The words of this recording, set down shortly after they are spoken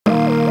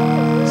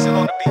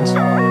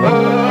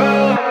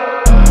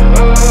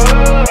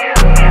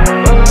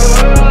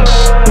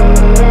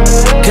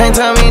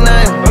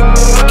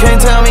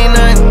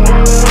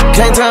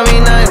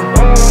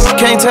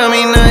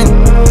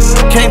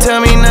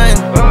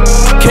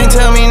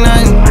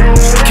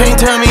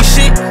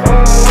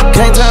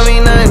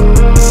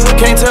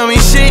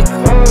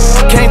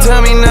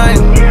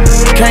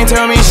can't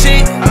tell me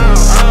shit.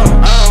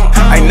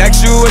 Ain't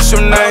ask you what's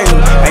your name,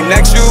 ain't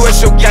ask you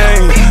what's your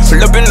game. Pull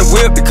up in the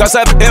whip because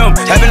I am,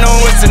 haven't known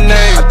what's the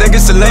name. I think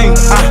it's Celine,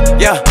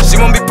 yeah, she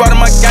wanna be part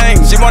of my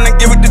gang. She wanna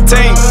get with the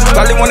team,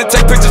 probably wanna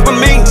take pictures with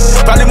me,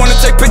 probably wanna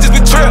take pictures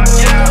with Tripp.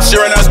 She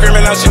ran out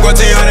screaming out she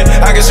 1400.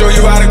 I can show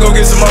you how to go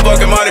get some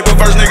motherfucking money, but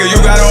first nigga, you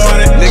gotta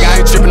want it. Nigga,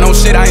 I ain't tripping on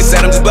shit, I ain't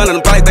sad, I'm just blunt.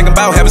 I'm probably thinking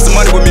about having some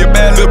money with me, a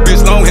bad little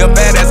bitch, long hair,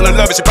 bad ass, and I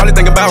love it. She probably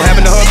thinking about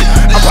having a hubby.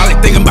 I'm probably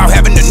thinking about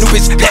having a new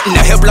bitch, letting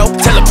the hair blow.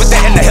 Tell her put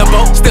that in the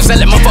elbow, still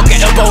selling my fucking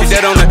elbow.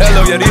 That on the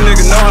elbow, yeah, these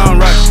niggas know how I'm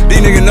right.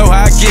 These niggas know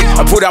how I get.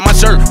 I put out my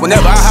shirt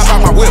whenever I hop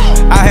out my whip.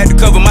 I had to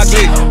cover my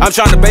click. I'm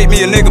trying to bait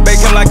me a nigga,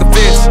 bake him like a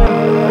fish.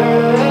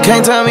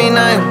 Can't tell me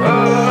nothing,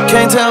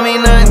 can't tell me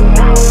nothing,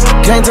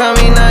 can't tell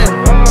me nothing,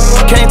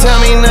 can't tell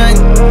me nothing,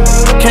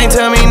 can't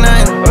tell me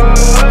nothing,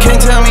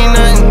 can't tell me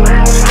nothing,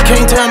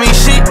 can't tell me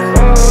shit,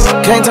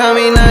 can't tell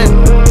me nothing,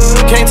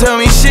 can't tell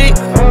me shit,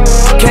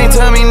 can't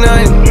tell me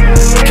nothing,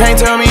 can't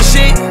tell me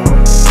shit.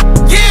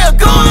 Yeah,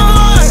 going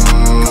hard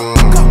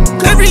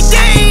every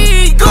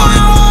day, going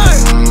hard.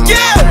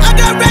 Yeah, I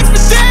got racks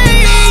for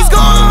days,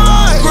 going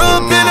hard. Grew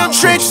up in them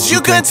trenches, you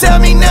couldn't tell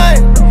me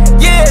nothing.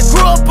 Yeah,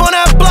 grew up on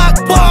that block,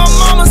 ball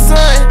mama's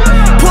son.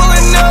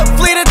 Pulling up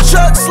fleet of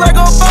trucks like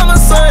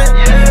Obama's son.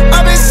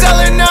 I've been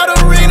selling out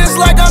arenas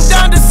like I'm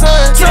Donda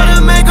son. Trying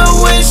to make a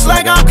wish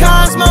like I'm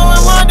Cosmo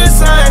and Wanda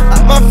son.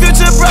 My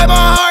future bright, my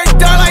heart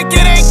dark like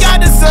it ain't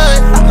got the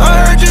sun.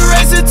 I heard you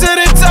racing to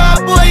the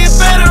top, boy, you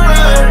better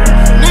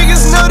run.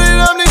 Niggas know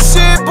that I'm the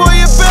shit, boy,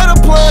 you better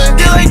plug.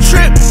 They like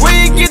Tripp, where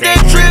you get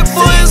that drip,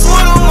 boy, it's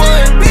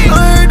one-on-one.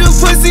 I heard them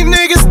pussy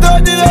niggas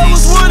thought that I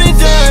was one and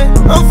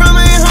done. I'm from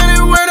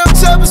 800, where them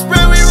choppers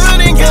spread, we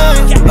running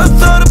guns. I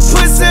thought a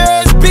pussy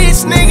ass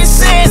bitch, nigga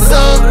said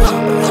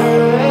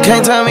something.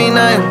 Can't tell me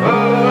nothing,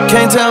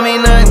 can't tell me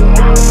nothing,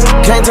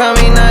 can't tell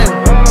me nothing,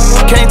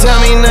 can't tell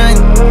me nothing,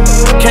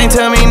 can't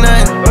tell me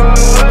nothing,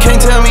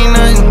 can't tell me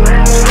nothing,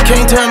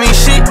 can't tell me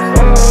shit,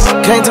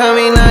 can't tell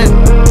me nothing,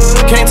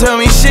 can't tell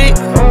me shit,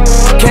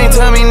 can't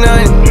tell me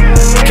nothing.